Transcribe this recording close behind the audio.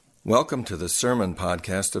Welcome to the Sermon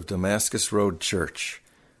Podcast of Damascus Road Church.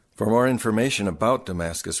 For more information about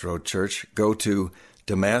Damascus Road Church, go to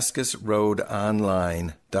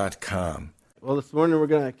damascusroadonline.com. Well, this morning we're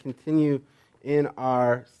going to continue in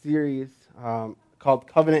our series called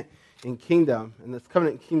Covenant and Kingdom. In this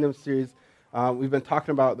Covenant and Kingdom series, we've been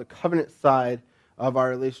talking about the covenant side of our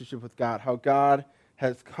relationship with God, how God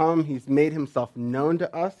has come, He's made Himself known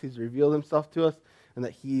to us, He's revealed Himself to us, and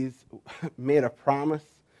that He's made a promise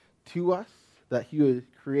to us that He would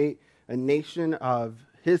create a nation of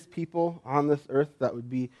His people on this earth that would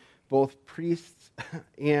be both priests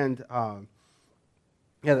and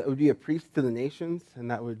that would be a priest to the nations,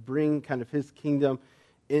 and that would bring kind of His kingdom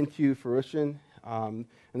into fruition. And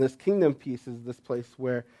this kingdom piece is this place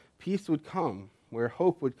where peace would come, where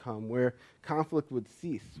hope would come, where conflict would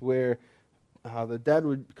cease, where the dead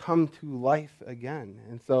would come to life again.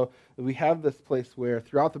 And so we have this place where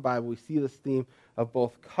throughout the Bible we see this theme of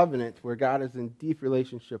both covenant, where God is in deep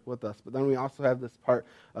relationship with us, but then we also have this part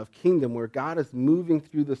of kingdom, where God is moving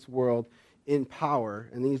through this world in power,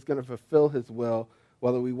 and He's going to fulfill His will,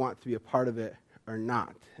 whether we want to be a part of it or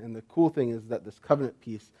not. And the cool thing is that this covenant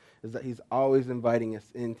piece is that He's always inviting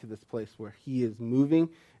us into this place where He is moving,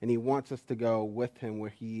 and He wants us to go with Him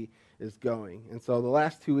where He is going. And so the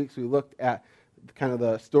last 2 weeks we looked at kind of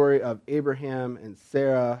the story of Abraham and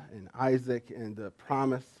Sarah and Isaac and the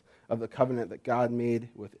promise of the covenant that God made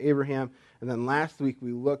with Abraham. And then last week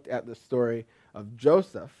we looked at the story of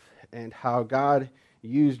Joseph and how God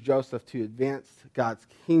used Joseph to advance God's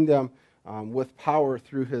kingdom with power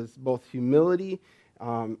through his both humility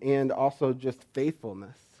and also just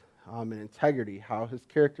faithfulness and integrity, how his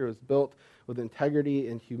character was built with integrity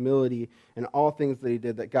and humility and all things that he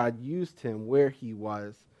did, that God used him where he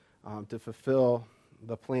was to fulfill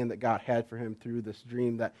the plan that God had for him through this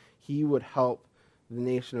dream that he would help the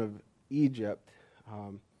nation of Egypt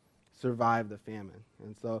survive the famine.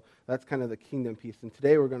 And so that's kind of the kingdom piece. And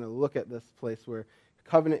today we're going to look at this place where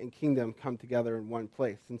covenant and kingdom come together in one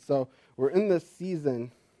place. And so we're in this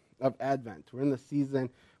season of Advent. We're in the season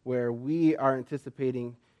where we are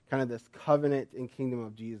anticipating kind of this covenant and kingdom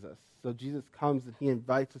of Jesus. So Jesus comes and He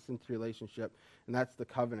invites us into relationship, and that's the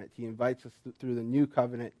covenant. He invites us through the new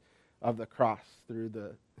covenant of the cross, through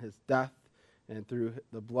His death and through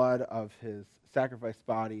the blood of His sacrificed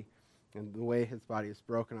body and the way His body is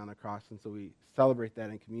broken on the cross. And so we celebrate that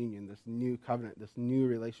in communion, this new covenant, this new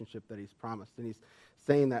relationship that He's promised. And He's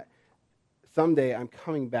saying that someday I'm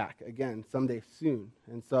coming back again, someday soon.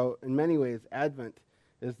 And so in many ways, Advent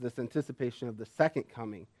is this anticipation of the second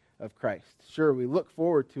coming of Christ. Sure, we look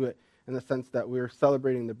forward to it in the sense that we're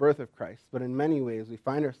celebrating the birth of Christ, but in many ways we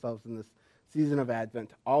find ourselves in this season of Advent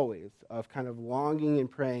always, of kind of longing and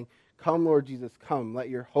praying, come Lord Jesus, come. Let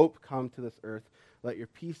your hope come to this earth. Let your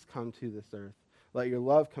peace come to this earth. Let your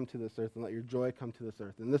love come to this earth, and let your joy come to this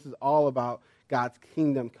earth. And this is all about God's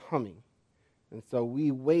kingdom coming. And so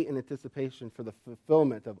we wait in anticipation for the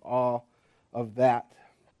fulfillment of all of that.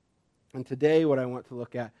 And today what I want to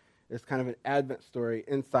look at is kind of an Advent story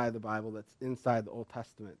inside the Bible that's inside the Old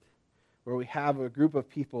Testament, where we have a group of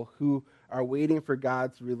people who are waiting for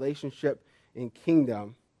God's relationship and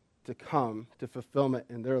kingdom to come to fulfillment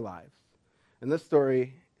in their lives. And this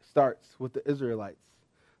story starts with the Israelites.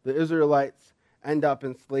 The Israelites end up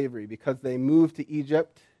in slavery because they moved to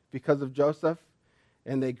Egypt because of Joseph,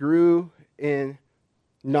 and they grew in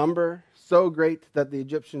number so great that the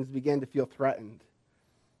Egyptians began to feel threatened.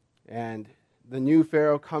 And the new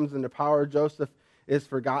Pharaoh comes into power. Joseph is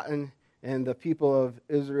forgotten, and the people of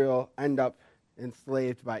Israel end up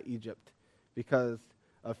enslaved by Egypt because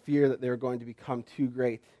of fear that they were going to become too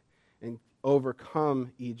great and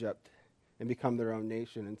overcome Egypt and become their own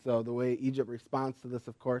nation. And so the way Egypt responds to this,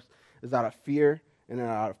 of course, is out of fear and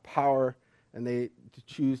out of power, and they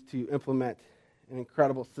choose to implement an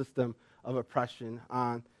incredible system of oppression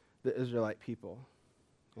on the Israelite people.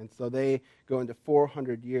 And so they go into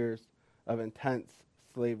 400 years of intense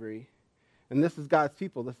slavery. And this is God's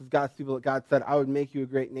people. This is God's people that God said, I would make you a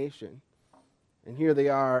great nation. And here they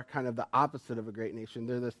are, kind of the opposite of a great nation.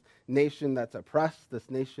 They're this nation that's oppressed, this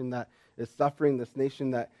nation that is suffering, this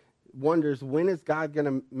nation that wonders, when is God going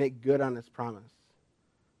to make good on His promise?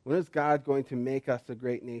 When is God going to make us a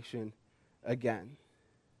great nation again?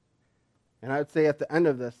 And I would say at the end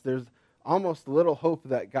of this, there's almost little hope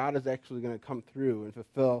that God is actually going to come through and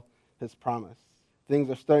fulfill His promise. Things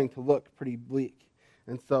are starting to look pretty bleak.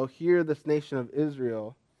 And so here this nation of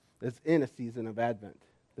Israel is in a season of Advent.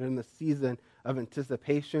 They're in the season of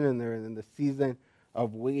anticipation, and they're in the season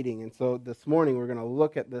of waiting. And so this morning we're going to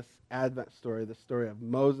look at this Advent story, the story of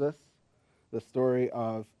Moses, the story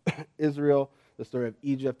of Israel, the story of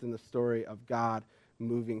Egypt, and the story of God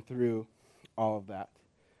moving through all of that.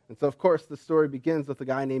 And so, of course, the story begins with a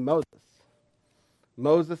guy named Moses.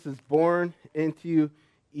 Moses is born into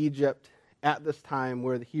Egypt at this time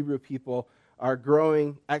where the Hebrew people are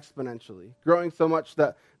growing exponentially, growing so much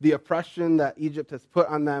that the oppression that Egypt has put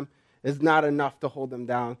on them is not enough to hold them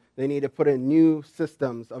down. They need to put in new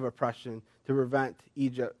systems of oppression to prevent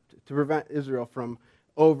Israel from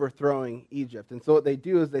overthrowing Egypt. And so what they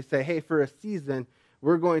do is they say, hey, for a season,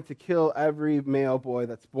 we're going to kill every male boy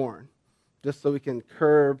that's born, just so we can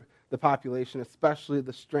curb the population, especially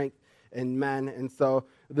the strength in men. And so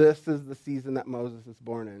this is the season that Moses is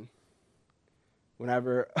born in.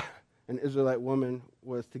 Whenever an Israelite woman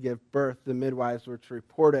was to give birth, the midwives were to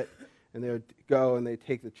report it, and they would go and they'd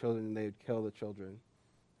take the children and they would kill the children.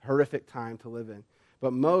 Horrific time to live in.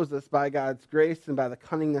 But Moses, by God's grace and by the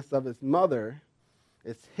cunningness of his mother,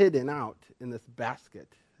 is hidden out in this basket.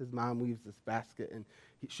 His mom weaves this basket, and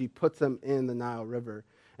she puts him in the Nile River.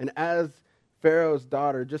 And as Pharaoh's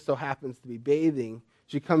daughter just so happens to be bathing,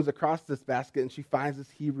 she comes across this basket, and she finds this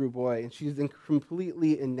Hebrew boy, and she's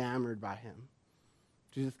completely enamored by him.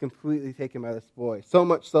 She's just completely taken by this boy. So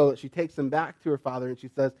much so that she takes him back to her father, and she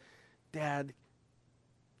says, Dad,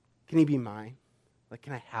 can he be mine? Like,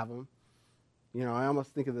 can I have him? You know, I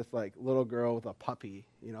almost think of this, like, little girl with a puppy.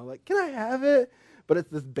 You know, like, can I have it? But it's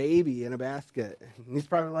this baby in a basket. And he's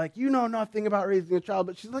probably like, you know nothing about raising a child.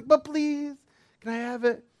 But she's like, but please, can I have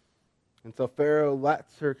it? And so Pharaoh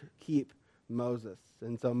lets her keep Moses.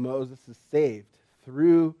 And so Moses is saved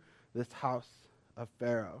through this house of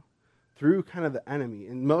Pharaoh, through kind of the enemy.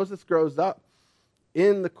 And Moses grows up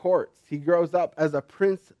in the courts. He grows up as a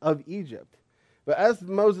prince of Egypt. But as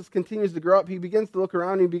Moses continues to grow up, he begins to look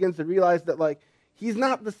around and he begins to realize that, like, he's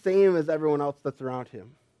not the same as everyone else that's around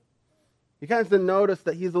him. He kind of notice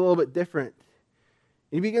that he's a little bit different.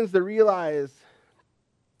 He begins to realize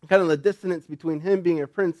kind of the dissonance between him being a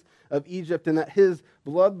prince of Egypt and that his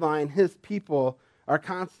bloodline, his people, are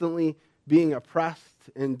constantly being oppressed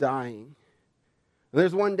and dying. And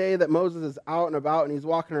there's one day that Moses is out and about and he's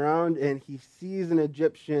walking around and he sees an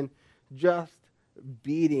Egyptian just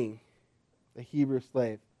beating a Hebrew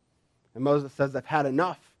slave. And Moses says, I've had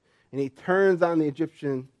enough. And he turns on the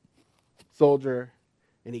Egyptian soldier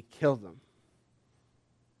and he kills him.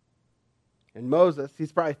 And Moses,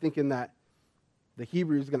 he's probably thinking that the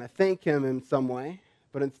Hebrew is going to thank him in some way.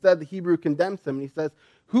 But instead, the Hebrew condemns him. And he says,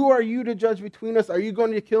 who are you to judge between us? Are you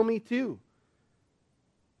going to kill me too?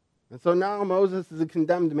 And so now Moses is a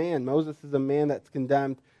condemned man. Moses is a man that's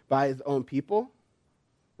condemned by his own people.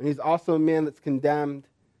 And he's also a man that's condemned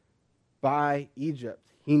by Egypt.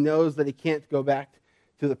 He knows that he can't go back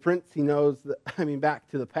to the prince. He knows that, back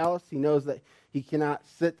to the palace. He knows that he cannot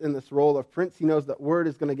sit in this role of prince. He knows that word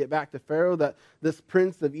is going to get back to Pharaoh that this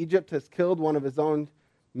prince of Egypt has killed one of his own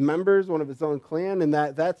members, one of his own clan, and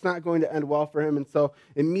that's not going to end well for him. And so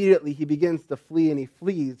immediately he begins to flee, and he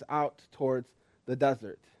flees out towards the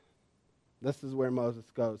desert. This is where Moses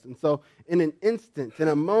goes. And so in an instant, in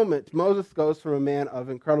a moment, Moses goes from a man of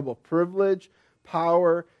incredible privilege,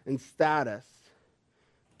 power, and status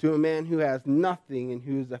to a man who has nothing and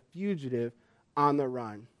who is a fugitive on the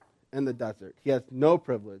run in the desert. He has no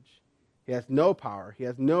privilege. He has no power. He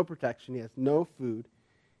has no protection. He has no food.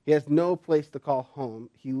 He has no place to call home.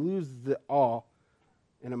 He loses it all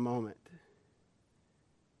in a moment.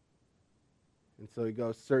 And so he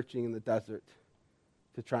goes searching in the desert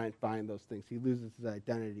to try and find those things. He loses his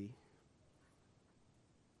identity.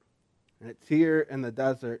 And it's here in the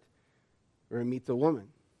desert where he meets a woman.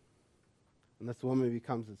 And this woman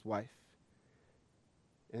becomes his wife.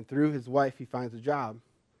 And through his wife, he finds a job.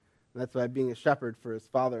 And that's by being a shepherd for his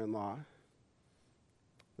father-in-law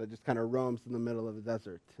that just kind of roams in the middle of the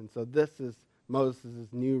desert. And so this is Moses'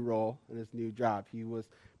 new role and his new job. He was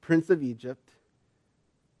Prince of Egypt,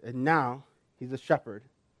 and now he's a shepherd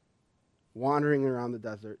wandering around the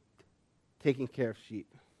desert, taking care of sheep.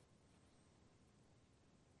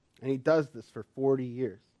 And he does this for 40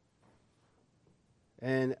 years.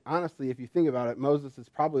 And honestly, if you think about it, Moses is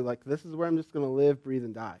probably like, this is where I'm just going to live, breathe,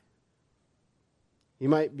 and die. He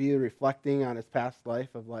might be reflecting on his past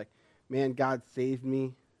life of like, man, God saved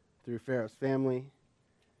me through Pharaoh's family,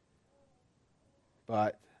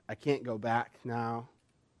 but I can't go back now.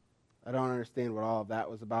 I don't understand what all of that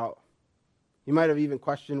was about. He might have even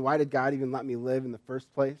questioned, why did God even let me live in the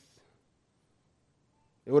first place?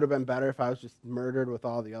 It would have been better if I was just murdered with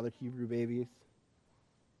all the other Hebrew babies.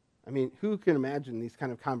 I mean, who can imagine these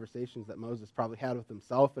kind of conversations that Moses probably had with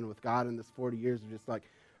himself and with God in this 40 years of just like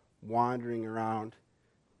wandering around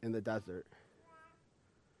in the desert?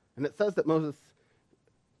 And it says that Moses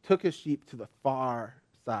took his sheep to the far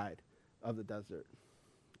side of the desert.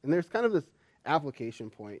 And there's kind of this application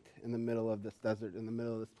point in the middle of this desert, in the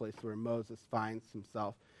middle of this place where Moses finds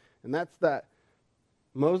himself. And that's that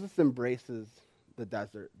Moses embraces the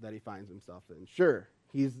desert that he finds himself in. Sure,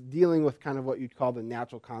 he's dealing with kind of what you'd call the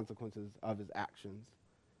natural consequences of his actions.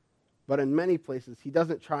 But in many places, he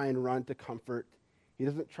doesn't try and run to comfort. He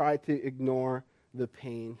doesn't try to ignore the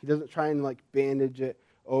pain. He doesn't try and bandage it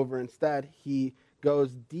over. Instead, he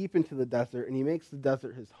goes deep into the desert, and he makes the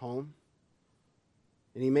desert his home.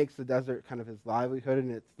 And he makes the desert kind of his livelihood,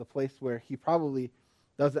 and it's the place where he probably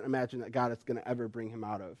doesn't imagine that God is going to ever bring him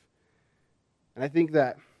out of. And I think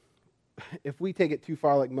that if we take it too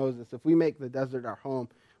far like Moses, if we make the desert our home,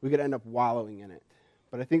 we could end up wallowing in it.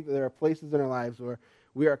 But I think that there are places in our lives where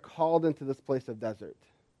we are called into this place of desert,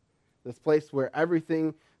 this place where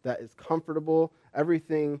everything that is comfortable,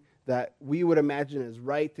 everything that we would imagine is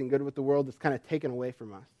right and good with the world is kind of taken away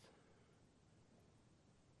from us.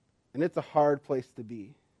 And it's a hard place to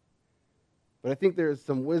be. But I think there is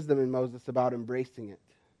some wisdom in Moses about embracing it,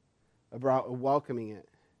 about welcoming it.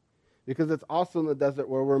 Because it's also in the desert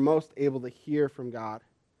where we're most able to hear from God,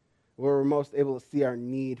 where we're most able to see our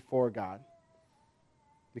need for God.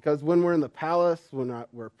 Because when we're in the palace, when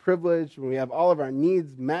we're privileged, when we have all of our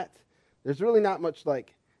needs met, there's really not much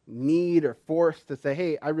need or force to say,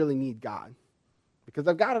 hey, I really need God. Because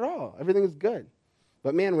I've got it all. Everything is good.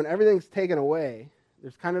 But man, when everything's taken away,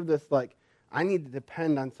 there's kind of this I need to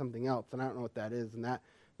depend on something else, and I don't know what that is. And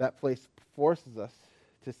that place forces us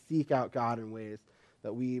to seek out God in ways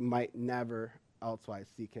that we might never elsewise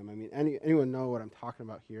seek him. I mean, anyone know what I'm talking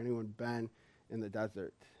about here? Anyone been in the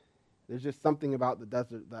desert? There's just something about the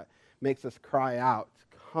desert that makes us cry out,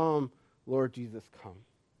 come, Lord Jesus, come.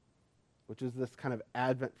 Which is this kind of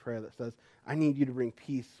Advent prayer that says, I need you to bring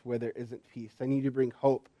peace where there isn't peace. I need you to bring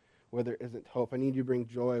hope where there isn't hope. I need you to bring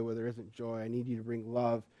joy where there isn't joy. I need you to bring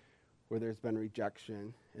love where there's been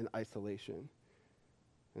rejection and isolation.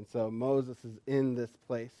 And so Moses is in this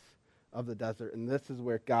place of the desert, and this is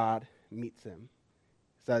where God meets him.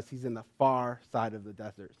 It says he's in the far side of the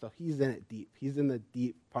desert. So he's in it deep. He's in the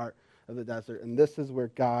deep part of the desert, and this is where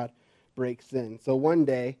God breaks in. So one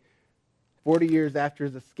day, 40 years after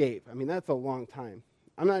his escape, I mean, that's a long time.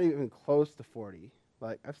 I'm not even close to 40.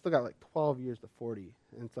 I've still got 12 years to 40.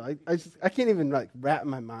 And so I can't even wrap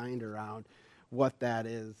my mind around what that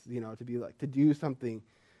is, to be to do something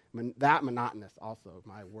that monotonous, also,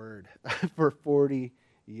 my word, for 40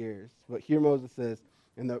 years. But here Moses is,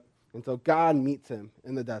 and so God meets him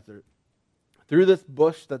in the desert through this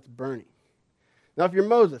bush that's burning. Now, if you're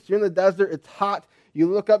Moses, you're in the desert, it's hot, you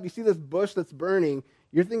look up, you see this bush that's burning,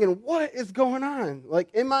 you're thinking, what is going on?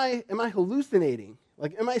 Am I hallucinating?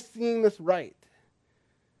 Am I seeing this right?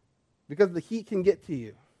 Because the heat can get to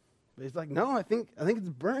you. But he's no, I think it's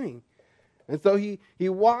burning. And so he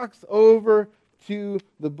walks over to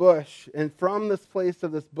the bush, and from this place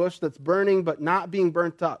of this bush that's burning but not being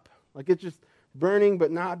burnt up, it's just burning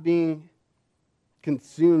but not being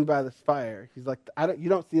consumed by this fire. He's you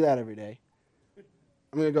don't see that every day.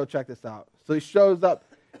 I'm going to go check this out. So he shows up,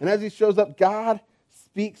 and as he shows up, God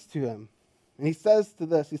speaks to him. And he says,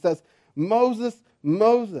 Moses,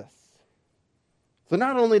 Moses. So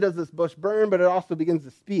not only does this bush burn, but it also begins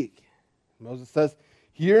to speak. Moses says,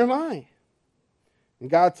 here am I. And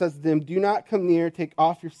God says to him, do not come near, take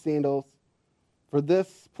off your sandals, for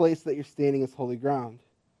this place that you're standing is holy ground.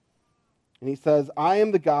 And he says, I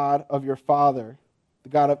am the God of your father, the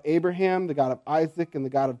God of Abraham, the God of Isaac, and the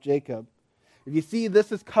God of Jacob. If you see,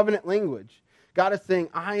 this is covenant language. God is saying,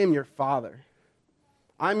 I am your father.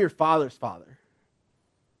 I'm your father's father.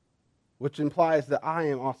 Which implies that I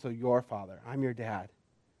am also your father. I'm your dad.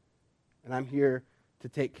 And I'm here to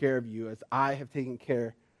take care of you as I have taken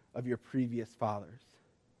care of your previous fathers.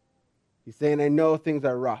 He's saying, I know things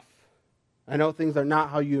are rough. I know things are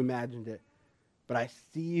not how you imagined it. But I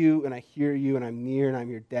see you and I hear you and I'm near and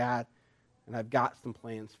I'm your dad. And I've got some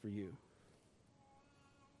plans for you.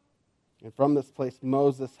 And from this place,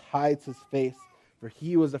 Moses hides his face, for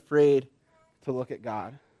he was afraid to look at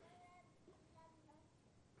God.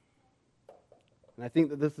 And I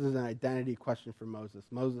think that this is an identity question for Moses.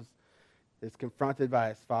 Moses is confronted by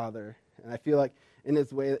his father. And I feel like in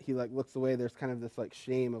his way that he looks away, there's kind of this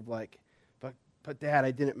shame of but Dad,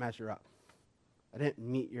 I didn't measure up. I didn't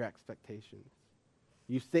meet your expectations.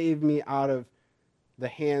 You saved me out of the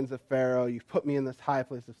hands of Pharaoh. You've put me in this high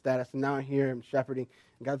place of status. And now I'm here, I'm shepherding.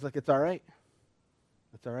 And God's like, it's all right.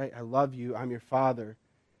 It's all right. I love you. I'm your father.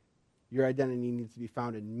 Your identity needs to be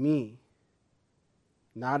found in me.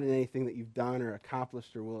 Not in anything that you've done or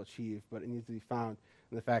accomplished or will achieve, but it needs to be found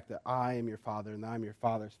in the fact that I am your father and that I'm your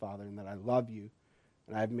father's father and that I love you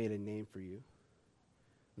and I've made a name for you.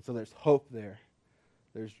 And so there's hope there.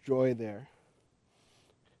 There's joy there.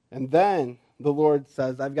 And then the Lord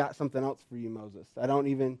says, I've got something else for you, Moses. I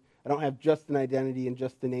don't have just an identity and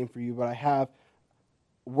just a name for you, but I have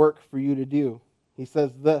work for you to do. He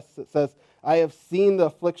says this, it says, I have seen the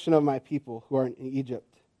affliction of my people who are in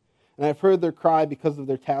Egypt, and I've heard their cry because of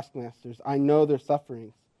their taskmasters. I know their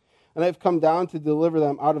sufferings. And I've come down to deliver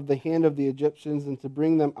them out of the hand of the Egyptians and to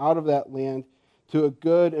bring them out of that land to a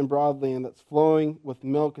good and broad land that's flowing with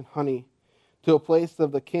milk and honey, to a place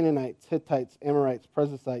of the Canaanites, Hittites, Amorites,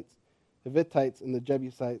 Perizzites, Hivitites, and the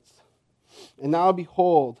Jebusites. And now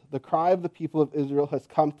behold, the cry of the people of Israel has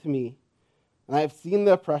come to me, and I have seen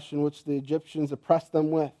the oppression which the Egyptians oppressed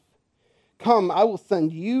them with. Come, I will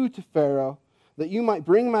send you to Pharaoh, that you might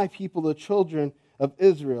bring my people, the children of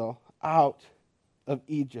Israel, out of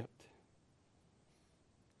Egypt.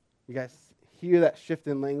 You guys hear that shift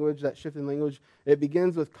in language? That shift in language, it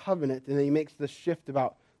begins with covenant, and then he makes the shift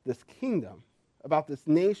about this kingdom, about this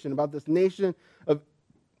nation of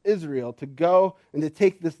Israel to go and to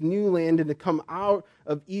take this new land and to come out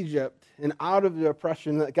of Egypt and out of the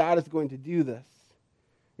oppression, that God is going to do this.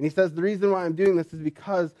 And he says, the reason why I'm doing this is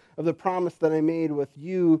because of the promise that I made with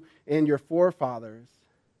you and your forefathers,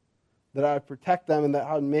 that I would protect them and that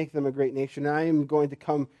I would make them a great nation. And I am going to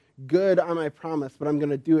come good on my promise, but I'm going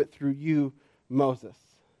to do it through you, Moses.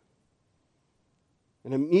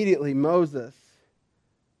 And immediately Moses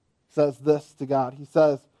says this to God. He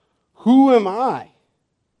says, who am I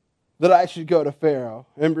that I should go to Pharaoh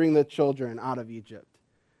and bring the children out of Egypt?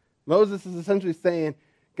 Moses is essentially saying,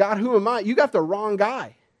 God, who am I? You got the wrong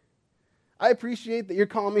guy. I appreciate that you're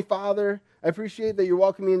calling me Father. I appreciate that you're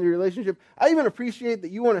welcoming me into your relationship. I even appreciate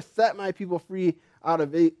that you want to set my people free out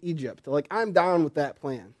of Egypt. Like, I'm down with that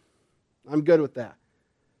plan. I'm good with that.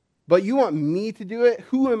 But you want me to do it?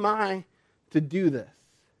 Who am I to do this?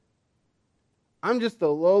 I'm just a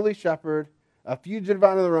lowly shepherd, a fugitive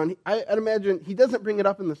on the run. I'd imagine, he doesn't bring it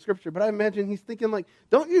up in the scripture, but I imagine he's thinking like,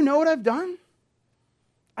 don't you know what I've done?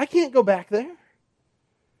 I can't go back there.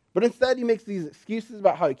 But instead he makes these excuses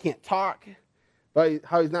about how he can't talk, about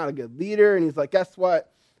how he's not a good leader, and he's like, guess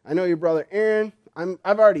what? I know your brother Aaron.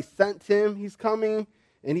 I've already sent him. He's coming,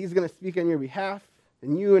 and he's going to speak on your behalf.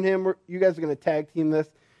 And you and him, you guys are going to tag team this,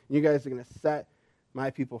 and you guys are going to set my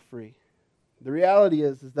people free. The reality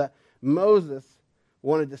is that Moses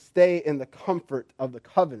wanted to stay in the comfort of the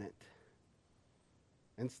covenant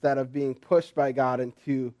instead of being pushed by God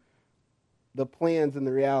into the plans and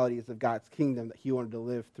the realities of God's kingdom that he wanted to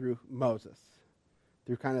live through Moses,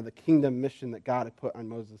 through kind of the kingdom mission that God had put on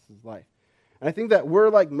Moses' life. And I think that we're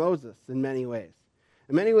like Moses in many ways.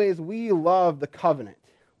 In many ways, we love the covenant.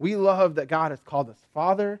 We love that God has called us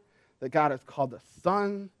Father, that God has called us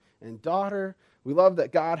son and daughter. We love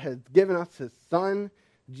that God has given us his Son,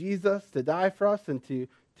 Jesus, to die for us and to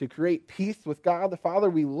create peace with God the Father.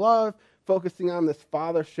 We love focusing on this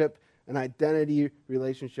fathership and identity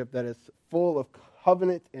relationship that is full of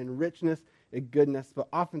covenant and richness and goodness, but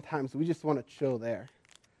oftentimes we just want to chill there.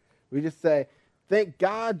 We just say, thank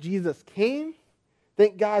God Jesus came.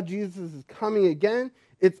 Thank God Jesus is coming again.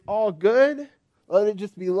 It's all good. Let it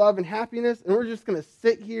just be love and happiness, and we're just going to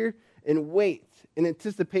sit here and wait in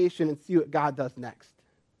anticipation and see what God does next.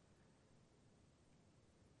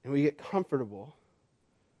 And we get comfortable.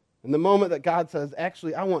 And the moment that God says,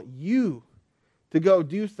 actually, I want you to go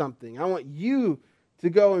do something. I want you to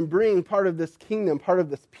go and bring part of this kingdom, part of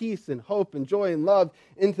this peace and hope and joy and love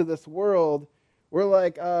into this world. We're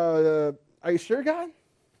like, are you sure, God?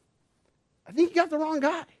 I think you got the wrong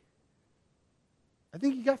guy. I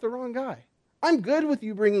think you got the wrong guy. I'm good with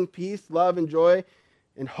you bringing peace, love, and joy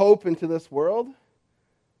and hope into this world.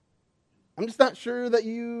 I'm just not sure that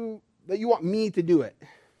you want me to do it.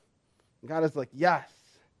 And God is like, yes,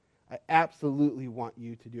 I absolutely want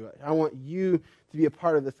you to do it. I want you to be a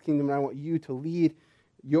part of this kingdom, and I want you to lead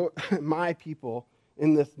my people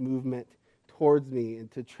in this movement towards me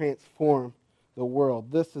and to transform the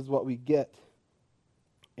world. This is what we get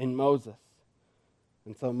in Moses.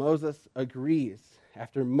 And so Moses agrees.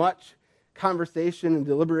 After much conversation and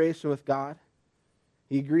deliberation with God,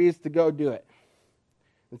 he agrees to go do it.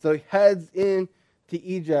 And so he heads into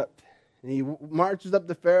Egypt, and he marches up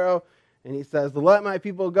to Pharaoh, and he says, let my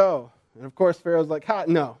people go. And of course, Pharaoh's like,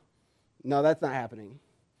 no, that's not happening.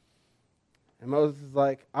 And Moses is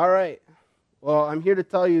like, all right, well, I'm here to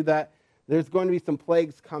tell you that there's going to be some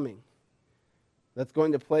plagues coming that's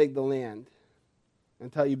going to plague the land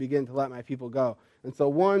until you begin to let my people go. And so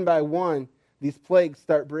one by one, these plagues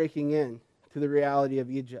start breaking in to the reality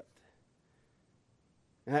of Egypt.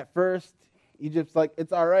 And at first, Egypt's like,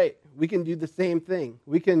 it's all right. We can do the same thing.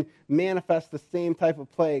 We can manifest the same type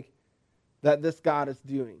of plague that this God is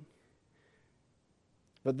doing.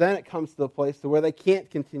 But then it comes to the place to where they can't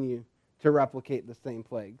continue to replicate the same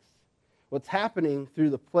plagues. What's happening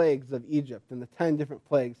through the plagues of Egypt and the 10 different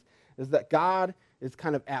plagues is that God is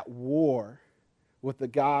kind of at war with the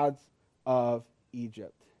gods of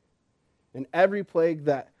Egypt. And every plague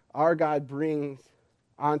that our God brings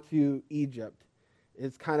onto Egypt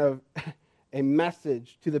is kind of a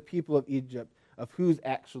message to the people of Egypt of who's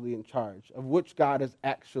actually in charge, of which God is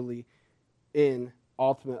actually in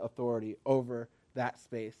ultimate authority over that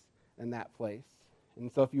space and that place.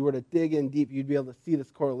 And so if you were to dig in deep, you'd be able to see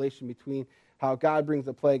this correlation between how God brings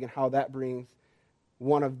a plague and how that brings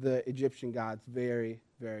one of the Egyptian gods very,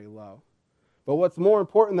 very low. But what's more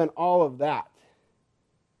important than all of that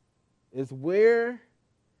is, where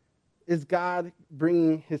is God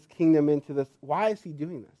bringing his kingdom into this? Why is he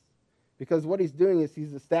doing this? Because what he's doing is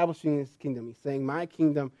he's establishing his kingdom. He's saying, my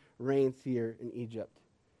kingdom reigns here in Egypt.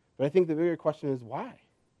 But I think the bigger question is, why?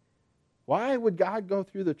 Why would God go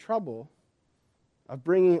through the trouble of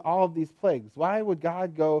bringing all of these plagues? Why would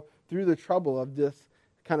God go through the trouble of this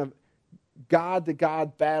kind of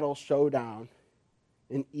God-to-God battle showdown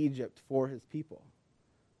in Egypt for his people?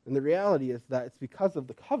 And the reality is that it's because of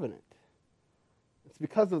the covenant. It's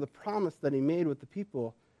because of the promise that he made with the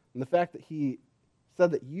people and the fact that he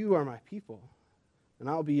said that you are my people, and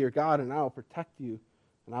I'll be your God, and I will protect you,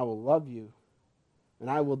 and I will love you, and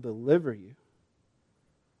I will deliver you.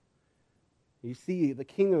 You see, the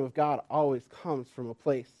kingdom of God always comes from a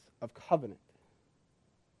place of covenant.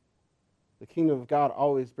 The kingdom of God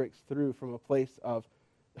always breaks through from a place of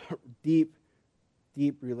deep,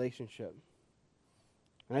 deep relationship.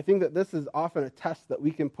 And I think that this is often a test that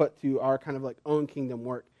we can put to our kind of like own kingdom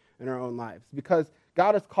work in our own lives. Because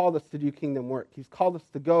God has called us to do kingdom work. He's called us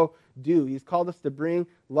to go do. He's called us to bring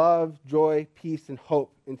love, joy, peace, and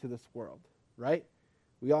hope into this world. Right?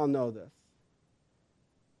 We all know this.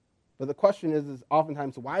 But the question is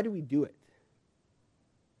oftentimes, why do we do it?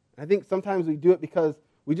 I think sometimes we do it because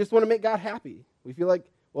we just want to make God happy. We feel like,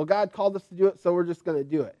 well, God called us to do it, so we're just going to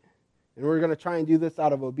do it. And we're going to try and do this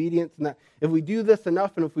out of obedience. And that if we do this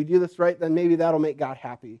enough and if we do this right, then maybe that'll make God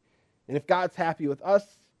happy. And if God's happy with us,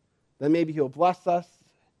 then maybe he'll bless us.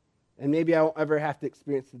 And maybe I won't ever have to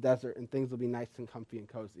experience the desert and things will be nice and comfy and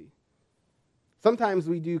cozy. Sometimes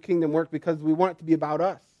we do kingdom work because we want it to be about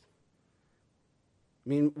us. I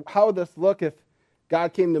mean, how would this look if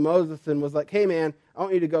God came to Moses and was like, hey, man, I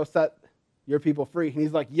want you to go set your people free. And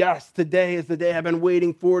he's like, yes, today is the day. I've been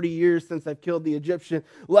waiting 40 years since I've killed the Egyptian.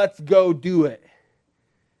 Let's go do it.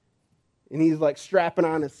 And he's like strapping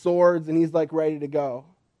on his swords and he's like ready to go.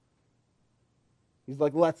 He's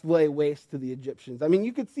like, let's lay waste to the Egyptians. I mean,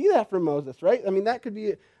 you could see that from Moses, right? I mean, that could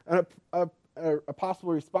be a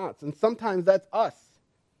possible response. And sometimes that's us.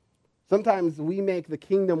 Sometimes we make the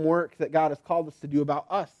kingdom work that God has called us to do about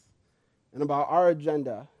us and about our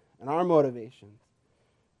agenda and our motivations.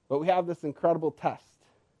 But we have this incredible test,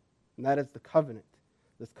 and that is the covenant.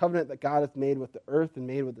 This covenant that God has made with the earth and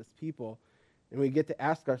made with his people. And we get to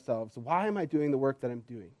ask ourselves, why am I doing the work that I'm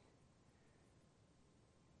doing?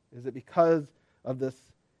 Is it because of this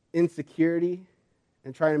insecurity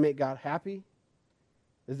and trying to make God happy?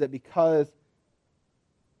 Is it because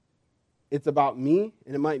it's about me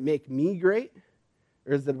and it might make me great?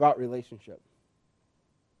 Or is it about relationship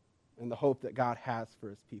and the hope that God has for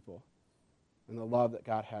his people and the love that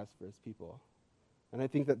God has for his people? And I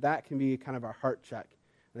think that that can be kind of our heart check.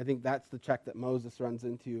 And I think that's the check that Moses runs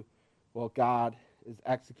into while God is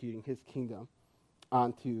executing his kingdom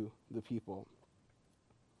onto the people.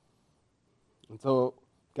 And so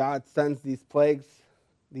God sends these plagues,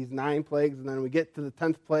 these 9 plagues, and then we get to the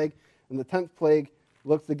 10th plague, and the 10th plague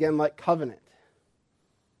looks again like covenant.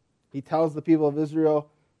 He tells the people of Israel,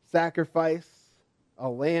 sacrifice a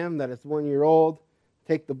lamb that is 1 year old,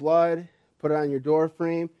 take the blood, put it on your door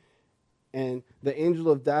frame, and the angel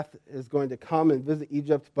of death is going to come and visit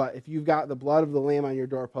Egypt, but if you've got the blood of the lamb on your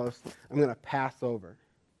doorpost, I'm going to pass over.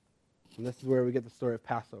 And this is where we get the story of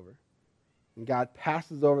Passover. And God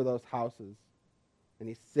passes over those houses, and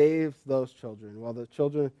he saves those children while the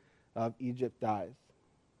children of Egypt dies.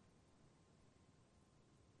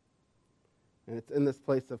 And it's in this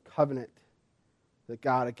place of covenant that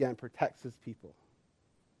God, again, protects his people,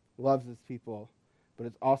 loves his people, but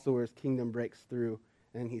it's also where his kingdom breaks through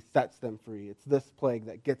and he sets them free. It's this plague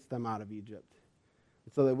that gets them out of Egypt.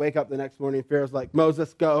 And so they wake up the next morning, Pharaoh's like,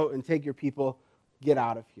 Moses, go and take your people, get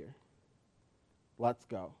out of here. Let's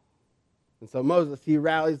go. And so Moses, he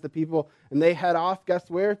rallies the people, and they head off, guess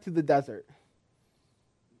where? To the desert.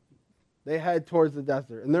 They head towards the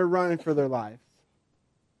desert, and they're running for their lives.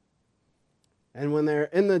 And when they're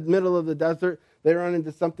in the middle of the desert, they run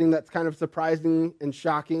into something that's kind of surprising and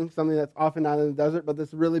shocking, something that's often not in the desert, but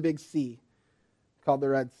this really big sea called the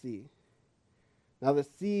Red Sea. Now, the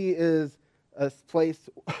sea is a place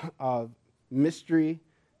of mystery.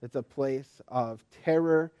 It's a place of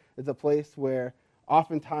terror. It's a place where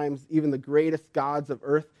oftentimes even the greatest gods of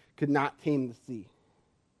earth could not tame the sea.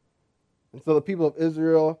 And so the people of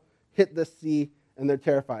Israel hit the sea, and they're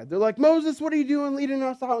terrified. They're like, Moses, what are you doing leading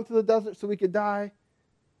us out into the desert so we could die?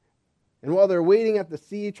 And while they're waiting at the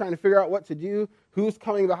sea, trying to figure out what to do, who's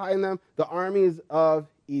coming behind them? The armies of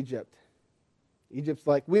Egypt. Egypt's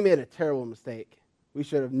like, we made a terrible mistake. We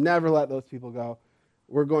should have never let those people go.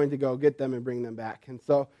 We're going to go get them and bring them back. And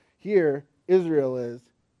so here, Israel is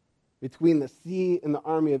between the sea and the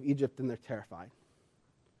army of Egypt, and they're terrified.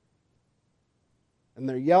 And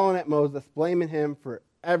they're yelling at Moses, blaming him for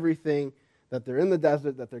everything, that they're in the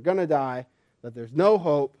desert, that they're going to die, that there's no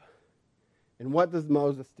hope. And what does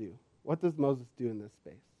Moses do? What does Moses do in this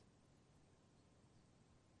space?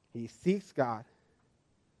 He seeks God,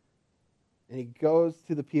 and he goes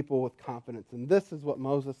to the people with confidence. And this is what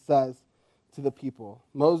Moses says to the people.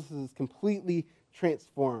 Moses is completely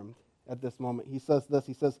transformed at this moment. He says this,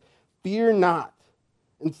 he says, "Fear not,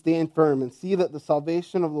 and stand firm, and see that the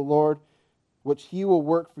salvation of the Lord, which he will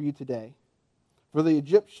work for you today. For the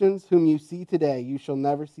Egyptians whom you see today, you shall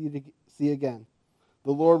never see again.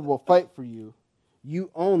 The Lord will fight for you.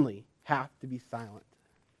 You only have to be silent."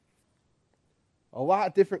 A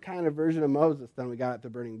lot different kind of version of Moses than we got at the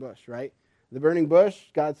burning bush, right? The burning bush,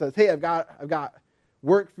 God says, hey, I've got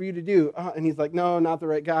work for you to do. And he's like, no, not the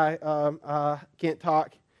right guy. Can't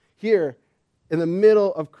talk. Here, in the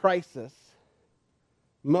middle of crisis,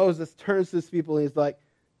 Moses turns to his people and he's like,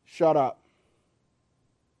 shut up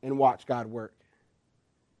and watch God work.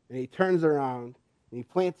 And he turns around and he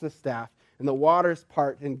plants his staff, and the waters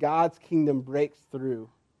part, and God's kingdom breaks through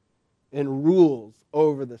and rules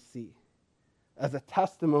over the sea as a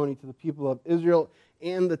testimony to the people of Israel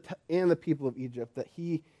and the people of Egypt that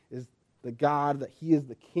he is the God, that he is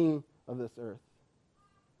the king of this earth.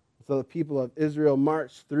 So the people of Israel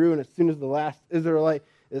march through, and as soon as the last Israelite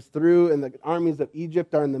is through and the armies of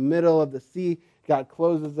Egypt are in the middle of the sea, God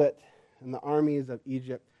closes it, and the armies of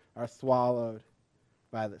Egypt are swallowed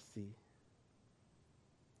by the sea.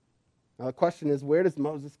 Now the question is, where does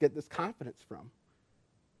Moses get this confidence from?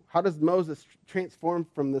 How does Moses transform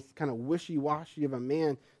from this kind of wishy-washy of a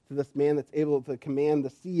man to this man that's able to command the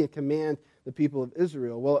sea and command the people of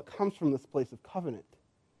Israel? Well, it comes from this place of covenant.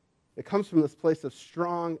 It comes from this place of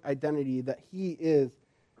strong identity that he is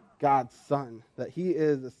God's son, that he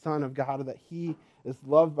is the son of God, that he is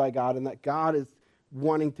loved by God, and that God is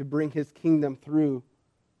wanting to bring his kingdom through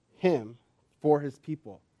him for his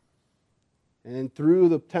people. And through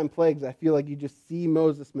the 10 plagues, I feel like you just see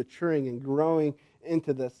Moses maturing and growing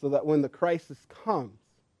into this so that when the crisis comes,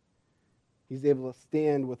 he's able to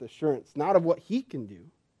stand with assurance, not of what he can do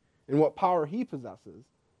and what power he possesses,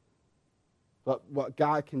 but what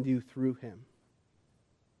God can do through him.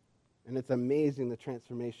 And it's amazing, the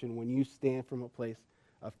transformation, when you stand from a place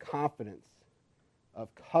of confidence, of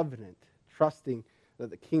covenant, trusting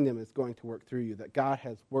that the kingdom is going to work through you, that God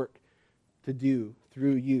has work to do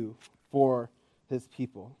through you for his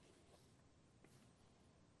people.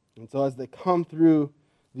 And so as they come through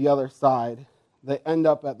the other side, they end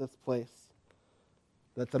up at this place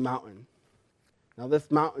that's a mountain. Now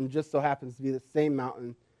this mountain just so happens to be the same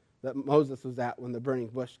mountain that Moses was at when the burning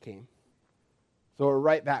bush came. So we're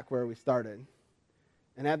right back where we started.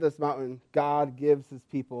 And at this mountain, God gives his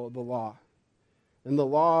people the law. And the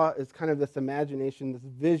law is kind of this imagination, this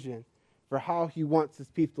vision for how he wants his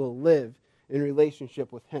people to live in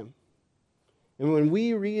relationship with him. And when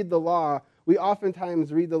we read the law, we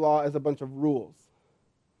oftentimes read the law as a bunch of rules.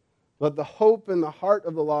 But the hope and the heart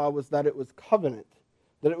of the law was that it was covenant,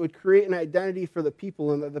 that it would create an identity for the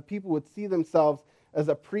people, and that the people would see themselves as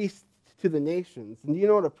a priest to the nations. And do you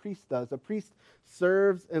know what a priest does? A priest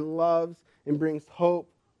serves and loves and brings hope,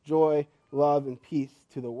 joy, love, and peace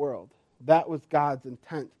to the world. That was God's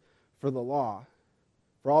intent for the law.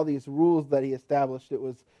 For all these rules that he established, it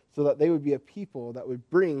was so that they would be a people that would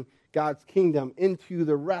bring God's kingdom into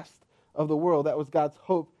the rest of the world. That was God's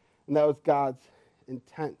hope, and that was God's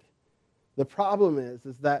intent. The problem is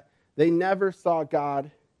that they never saw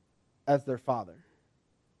God as their father.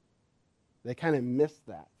 They kind of missed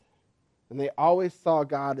that. And they always saw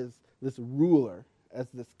God as this ruler, as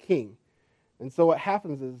this king. And so what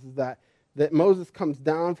happens is that Moses comes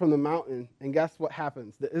down from the mountain, and guess what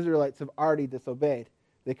happens? The Israelites have already disobeyed.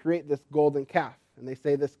 They create this golden calf, and they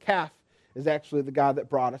say this calf is actually the God that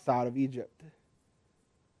brought us out of Egypt.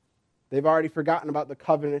 They've already forgotten about the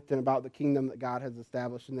covenant and about the kingdom that God has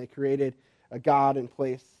established, and they created a God in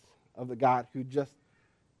place of the God who just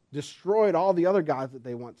destroyed all the other gods that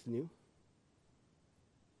they once knew.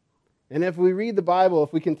 And if we read the Bible,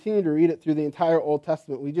 if we continue to read it through the entire Old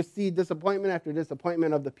Testament, we just see disappointment after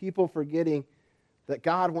disappointment of the people forgetting that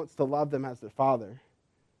God wants to love them as their Father.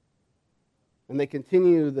 And they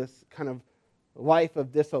continue this kind of life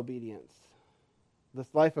of disobedience,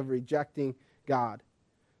 this life of rejecting God,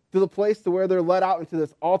 to the place to where they're led out into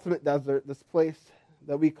this ultimate desert, this place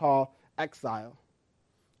that we call exile.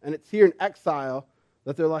 And it's here in exile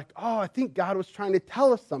that they're like, oh, I think God was trying to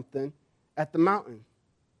tell us something at the mountain.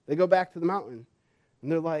 They go back to the mountain,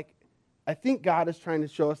 and they're like, I think God is trying to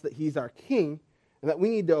show us that he's our king, and that we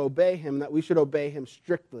need to obey him, that we should obey him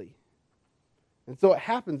strictly. And so what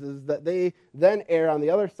happens is that they then err on the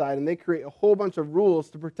other side, and they create a whole bunch of rules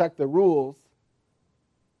to protect the rules,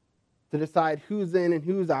 to decide who's in and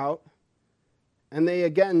who's out, and they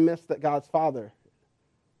again miss that God's Father.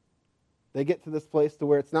 They get to this place to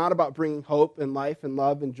where it's not about bringing hope and life and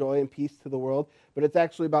love and joy and peace to the world, but it's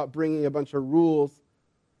actually about bringing a bunch of rules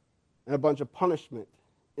and a bunch of punishment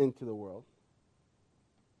into the world.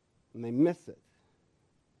 And they miss it.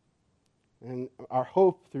 And our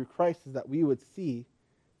hope through Christ is that we would see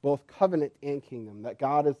both covenant and kingdom, that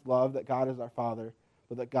God is love, that God is our Father,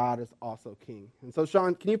 but that God is also King. And so,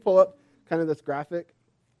 Sean, can you pull up kind of this graphic?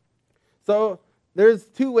 So there's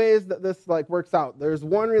two ways that this works out. There's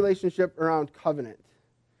one relationship around covenant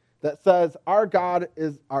that says our God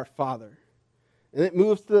is our Father. And it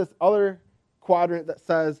moves to this other quadrant that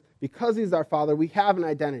says because he's our Father, we have an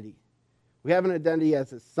identity. We have an identity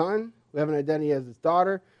as his son. We have an identity as his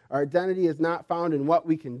daughter. Our identity is not found in what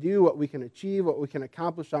we can do, what we can achieve, what we can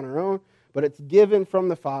accomplish on our own, but it's given from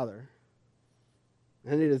the Father.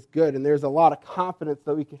 And it is good. And there's a lot of confidence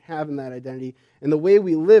that we can have in that identity. And the way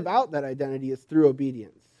we live out that identity is through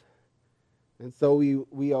obedience. And so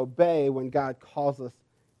we obey when God calls us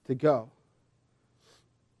to go.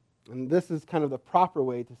 And this is kind of the proper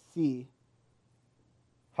way to see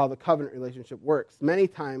how the covenant relationship works. Many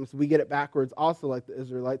times we get it backwards also like the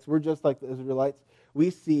Israelites. We're just like the Israelites. We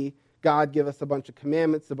see God give us a bunch of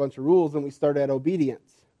commandments, a bunch of rules, and we start at obedience.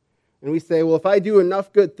 And we say, well, if I do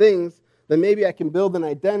enough good things, then maybe I can build an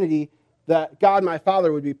identity that God, my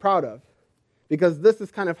Father, would be proud of. Because this is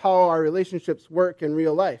kind of how our relationships work in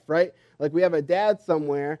real life, right? Like we have a dad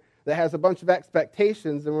somewhere that has a bunch of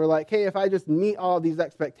expectations, and we're like, hey, if I just meet all these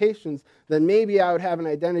expectations, then maybe I would have an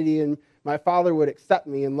identity and my Father would accept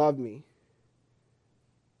me and love me.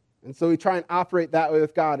 And so we try and operate that way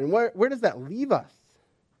with God. And where does that leave us?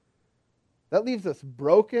 That leaves us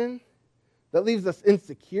broken. That leaves us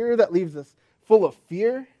insecure. That leaves us full of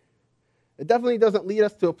fear. It definitely doesn't lead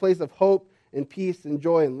us to a place of hope and peace and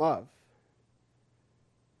joy and love.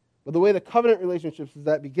 But the way the covenant relationships is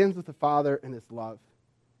that it begins with the Father and his love.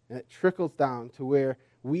 And it trickles down to where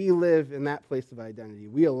we live in that place of identity.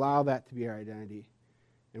 We allow that to be our identity.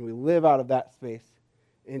 And we live out of that space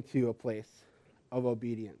into a place of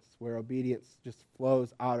obedience, where obedience just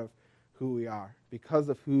flows out of who we are because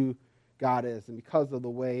of who God is and because of the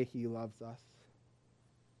way he loves us.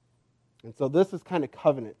 And so this is kind of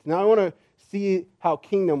covenant. Now I want to see how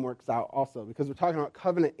kingdom works out also, because we're talking about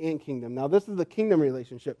covenant and kingdom. Now this is the kingdom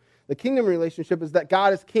relationship. The kingdom relationship is that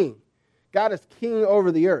God is king. God is king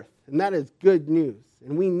over the earth, and that is good news.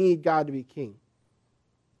 And we need God to be king.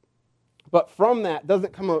 But from that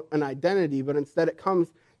doesn't come an identity, but instead it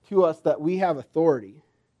comes to us that we have authority.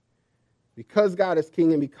 Because God is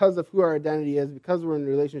king and because of who our identity is, because we're in a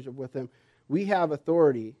relationship with him, we have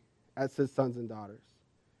authority as his sons and daughters.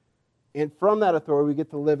 And from that authority, we get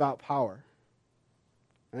to live out power.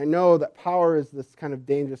 And I know that power is this kind of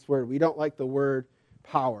dangerous word. We don't like the word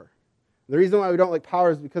power. The reason why we don't like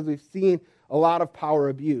power is because we've seen a lot of power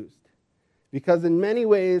abused. Because in many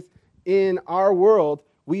ways in our world,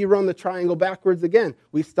 we run the triangle backwards again.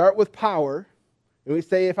 We start with power, and we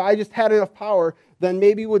say, if I just had enough power, then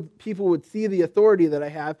maybe people would see the authority that I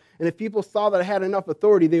have, and if people saw that I had enough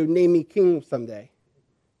authority, they would name me king someday,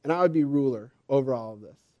 and I would be ruler over all of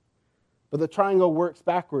this. But the triangle works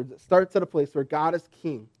backwards. It starts at a place where God is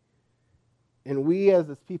king, and we as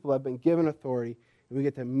his people have been given authority, and we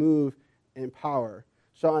get to move in power.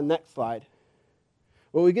 Sean, next slide.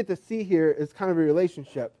 What we get to see here is kind of a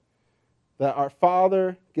relationship that our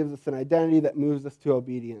Father gives us an identity that moves us to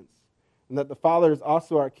obedience, and that the Father is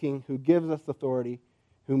also our king who gives us authority,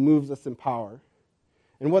 who moves us in power.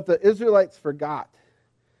 And what the Israelites forgot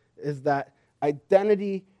is that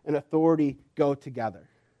identity and authority go together.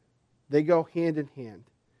 They go hand in hand.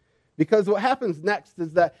 Because what happens next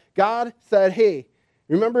is that God said, hey,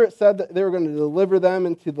 Remember it said that they were going to deliver them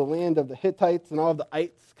into the land of the Hittites and all of the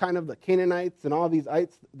ites, kind of the Canaanites and all these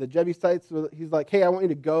ites, the Jebusites. He's like, hey, I want you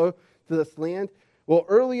to go to this land. Well,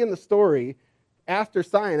 early in the story, after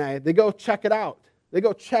Sinai, they go check it out. They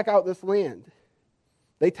go check out this land.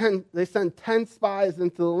 They send 10 spies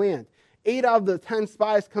into the land. 8 out of the 10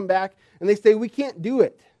 spies come back and they say, we can't do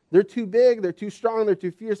it. They're too big, they're too strong, they're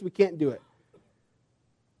too fierce, we can't do it.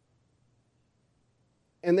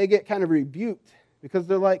 And they get kind of rebuked because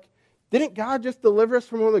they're like, didn't God just deliver us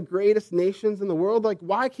from one of the greatest nations in the world? Like,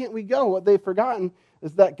 why can't we go? What they've forgotten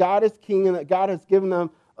is that God is king and that God has given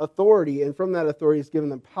them authority, and from that authority has given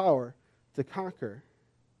them power to conquer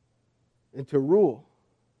and to rule.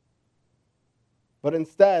 But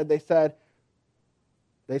instead, they saw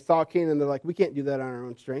Canaan, they're like, we can't do that on our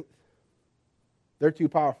own strength. They're too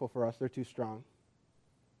powerful for us. They're too strong.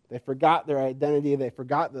 They forgot their identity. They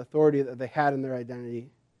forgot the authority that they had in their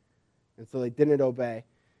identity. And so they didn't obey.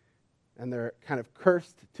 And they're kind of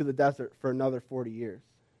cursed to the desert for another 40 years.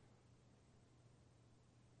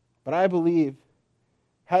 But I believe,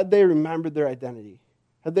 had they remembered their identity,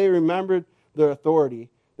 had they remembered their authority,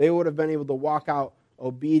 they would have been able to walk out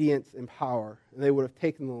obedience and power, and they would have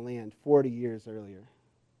taken the land 40 years earlier.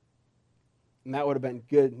 And that would have been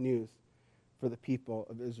good news for the people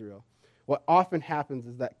of Israel. What often happens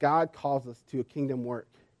is that God calls us to a kingdom work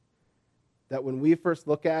that when we first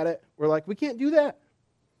look at it, we're like, we can't do that.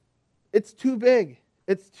 It's too big.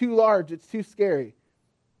 It's too large. It's too scary.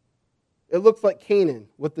 It looks like Canaan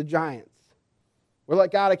with the giants. We're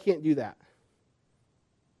like, God, I can't do that.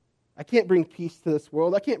 I can't bring peace to this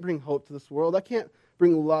world. I can't bring hope to this world. I can't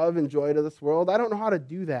bring love and joy to this world. I don't know how to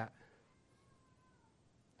do that.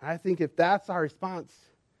 I think if that's our response,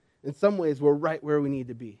 in some ways we're right where we need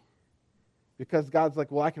to be. Because God's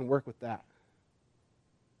like, well, I can work with that.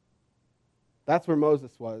 That's where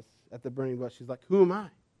Moses was at the burning bush. He's like, who am I?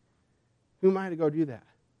 Who am I to go do that?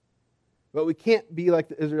 But we can't be like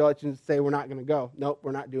the Israelites and say we're not going to go. Nope,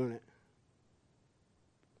 we're not doing it.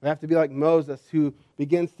 We have to be like Moses, who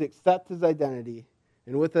begins to accept his identity,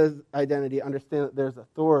 and with his identity understand that there's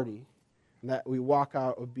authority, and that we walk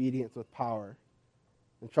out obedience with power,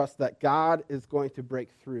 and trust that God is going to break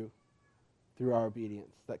through our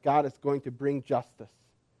obedience, that God is going to bring justice,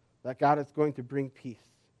 that God is going to bring peace,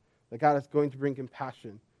 that God is going to bring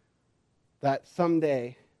compassion, that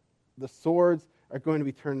someday the swords are going to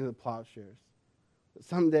be turned into plowshares, that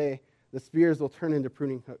someday the spears will turn into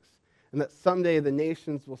pruning hooks, and that someday the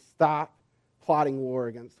nations will stop plotting war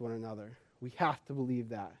against one another. We have to believe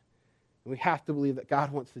that. And we have to believe that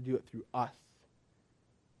God wants to do it through us,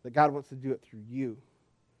 that God wants to do it through you.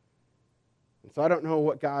 And so I don't know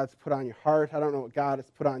what God's put on your heart. I don't know what God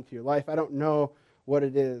has put onto your life. I don't know what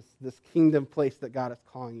it is, this kingdom place that God is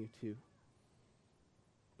calling you to.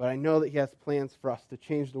 But I know that he has plans for us to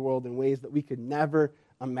change the world in ways that we could never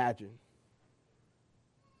imagine.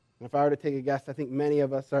 And if I were to take a guess, I think many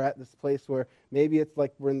of us are at this place where maybe it's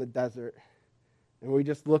like we're in the desert. And we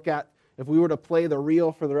just look at, if we were to play the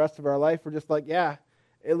reel for the rest of our life, we're just like, yeah,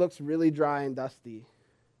 it looks really dry and dusty.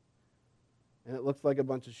 And it looks like a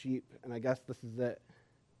bunch of sheep, and I guess this is it.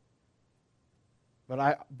 But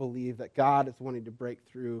I believe that God is wanting to break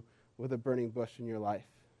through with a burning bush in your life.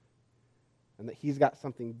 And that he's got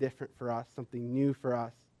something different for us, something new for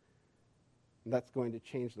us, and that's going to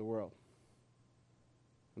change the world.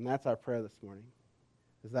 And that's our prayer this morning,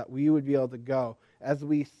 is that we would be able to go as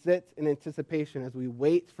we sit in anticipation, as we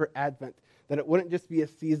wait for Advent, that it wouldn't just be a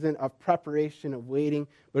season of preparation, of waiting,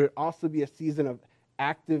 but it would also be a season of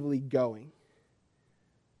actively going.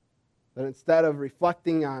 That instead of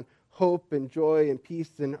reflecting on hope and joy and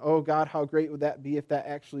peace and, oh God, how great would that be if that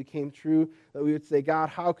actually came true, that we would say, God,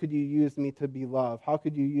 how could you use me to be love? How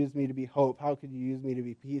could you use me to be hope? How could you use me to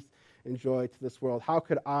be peace and joy to this world? How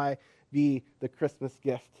could I be the Christmas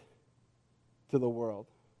gift to the world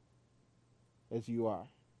as you are?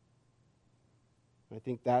 And I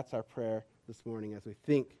think that's our prayer this morning as we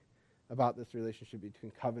think about this relationship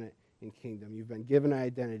between covenant and kingdom. You've been given an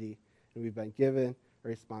identity, and we've been given a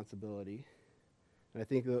responsibility. And I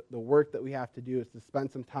think the work that we have to do is to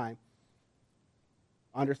spend some time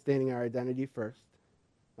understanding our identity first,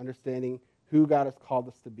 understanding who God has called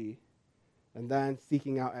us to be, and then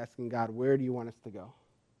seeking out, asking God, where do you want us to go?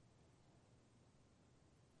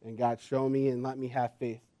 And God, show me and let me have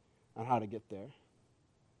faith on how to get there.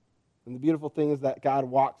 And the beautiful thing is that God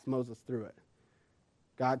walks Moses through it.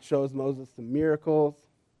 God shows Moses some miracles.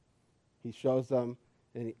 He shows them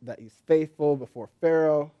that he's faithful before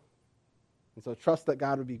Pharaoh. And so trust that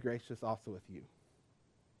God would be gracious also with you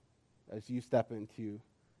as you step into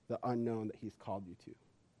the unknown that he's called you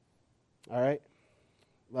to. All right?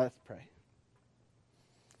 Let us pray.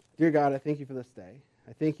 Dear God, I thank you for this day.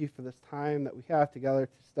 I thank you for this time that we have together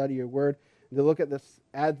to study your word and to look at this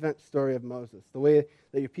Advent story of Moses, the way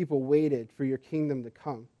that your people waited for your kingdom to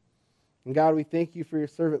come. And God, we thank you for your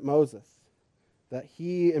servant Moses, that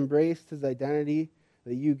he embraced his identity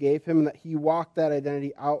that you gave him, and that he walked that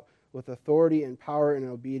identity out with authority and power and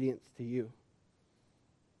obedience to you.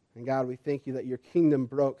 And God, we thank you that your kingdom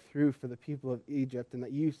broke through for the people of Egypt and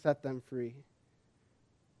that you set them free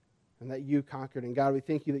and that you conquered. And God, we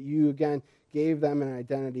thank you that you again gave them an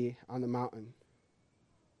identity on the mountain,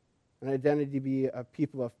 an identity to be a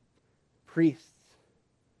people of priests,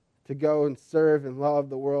 to go and serve and love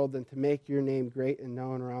the world and to make your name great and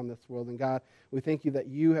known around this world. And God, we thank you that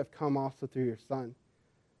you have come also through your Son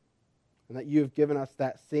and that you have given us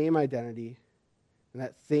that same identity and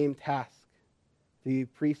that same task to be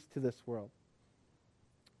priests to this world.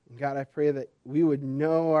 And God, I pray that we would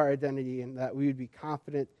know our identity and that we would be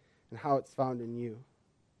confident in how it's found in you.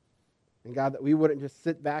 And God, that we wouldn't just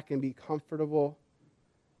sit back and be comfortable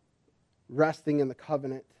resting in the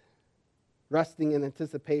covenant, resting in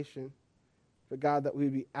anticipation, but God, that we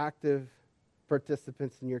would be active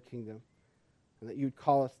participants in your kingdom and that you'd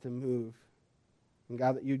call us to move. And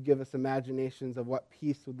God, that you'd give us imaginations of what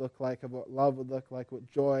peace would look like, of what love would look like, what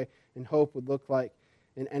joy and hope would look like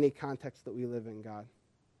in any context that we live in, God.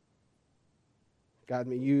 God,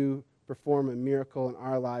 may you perform a miracle in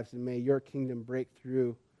our lives and may your kingdom break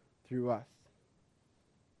through us.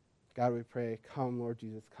 God, we pray, come, Lord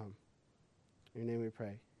Jesus, come. In your name we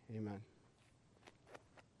pray. Amen.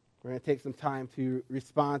 We're going to take some time to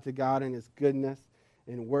respond to God and his goodness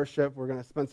in worship. We're going to spend